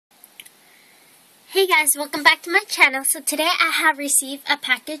Hey guys, welcome back to my channel. So today I have received a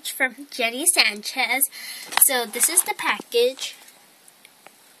package from Jenny Sanchez. So this is the package.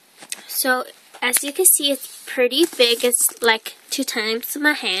 So as you can see, it's pretty big. It's like 2 times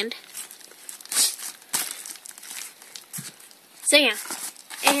my hand. So yeah.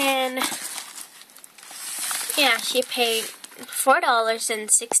 And yeah, she paid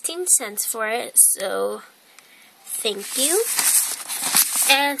 $4.16 for it. So thank you.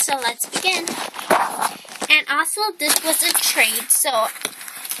 And so let's begin. And also, this was a trade, so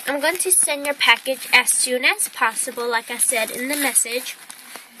I'm going to send your package as soon as possible, like I said in the message.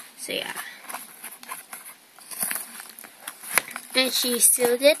 So yeah. And she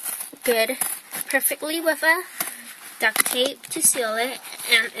sealed it good, perfectly with a duct tape to seal it.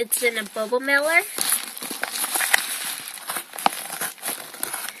 And it's in a bubble mailer.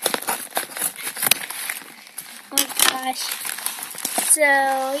 Oh my gosh. So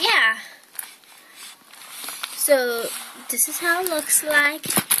yeah. So this is how it looks like.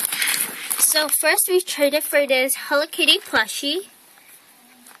 So first we traded for this Hello Kitty plushie.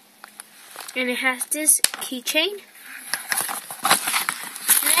 And it has this keychain.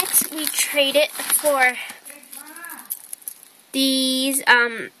 Next we traded for these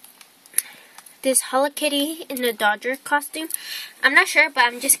this Hello Kitty in the Dodger costume. I'm not sure, but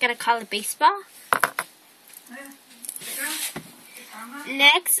I'm just gonna call it baseball.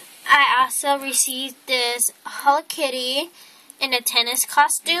 Next, I also received this Hello Kitty in a tennis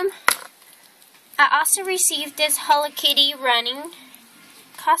costume. I also received this Hello Kitty running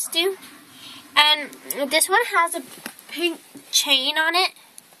costume. And this one has a pink chain on it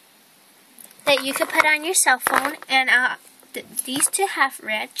that you can put on your cell phone. And these two have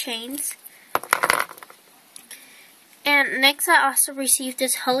red chains. And next, I also received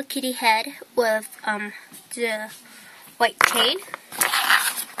this Hello Kitty head with the white chain.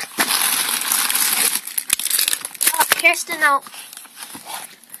 Oh, here's the note.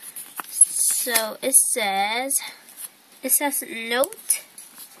 So it says note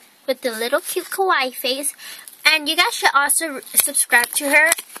with the little cute kawaii face. And you guys should also subscribe to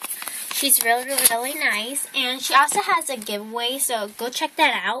her. She's really, really nice. And she also has a giveaway, so go check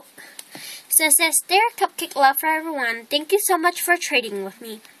that out. So it says, "Dear Cupcake Love for everyone, thank you so much for trading with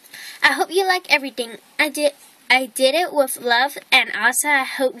me. I hope you like everything. I did it with love, and also I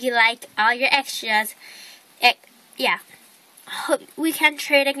hope you liked all your extras. Yeah, hope we can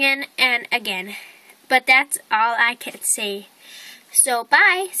trade again and again. But that's all I can say. So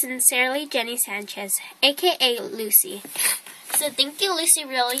bye, sincerely, Jenny Sanchez, aka Lucy." So thank you, Lucy,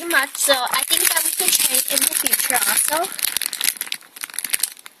 really much. So I think that we can trade in the future also.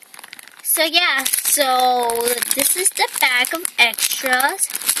 So yeah, so this is the bag of extras.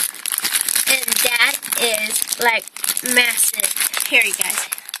 And that is like massive. Here you guys.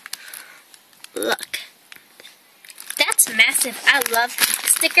 Look. That's massive. I love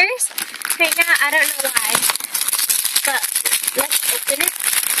stickers. Right now, I don't know why. But let's open it.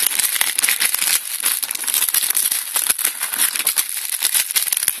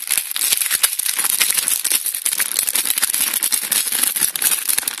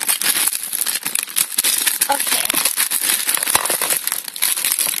 Okay.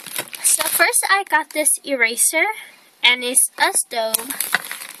 So first I got this eraser, and it's a stove.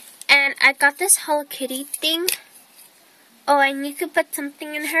 And I got this Hello Kitty thing. Oh, and you could put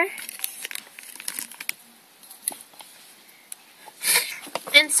something in her.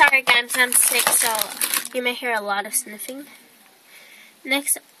 And sorry guys, I'm sick, so you may hear a lot of sniffing.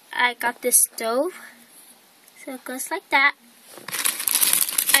 Next, I got this stove. So it goes like that.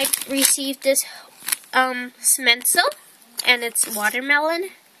 I received this stencil, and it's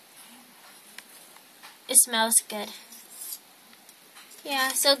watermelon. It smells good. Yeah,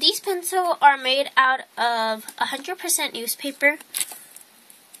 so these pencils are made out of 100% newspaper.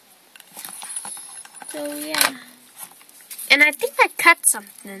 So yeah. And I think I cut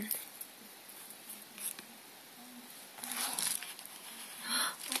something.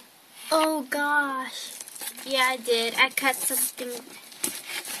 Oh gosh. Yeah, I did. I cut something.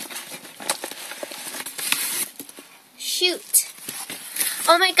 Shoot.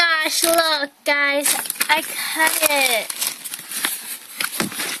 Oh my gosh, look guys. I cut it.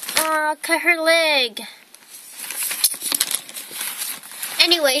 Oh, cut her leg.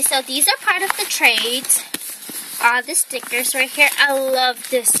 Anyway, so these are part of the trades. All the stickers right here. I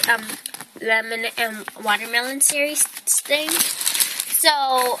love this lemon and watermelon series thing.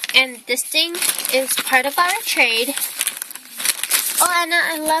 So, and this thing is part of our trade. Oh, and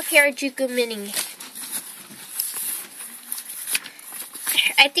I love Harajuku Mini.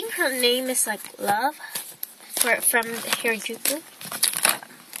 I think her name is like Love from Harajuku.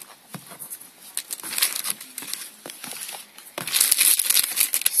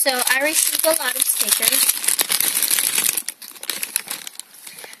 So I received a lot of stickers.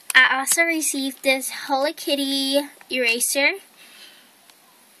 I also received this Hello Kitty eraser.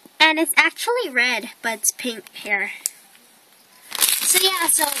 And it's actually red, but it's pink here. So yeah,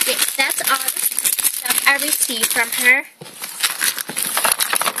 so that's all the stuff I received from her.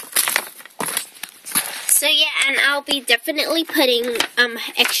 So yeah, and I'll be definitely putting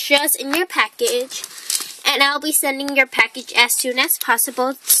extras in your package. And I'll be sending your package as soon as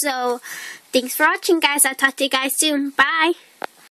possible. So thanks for watching, guys. I'll talk to you guys soon. Bye!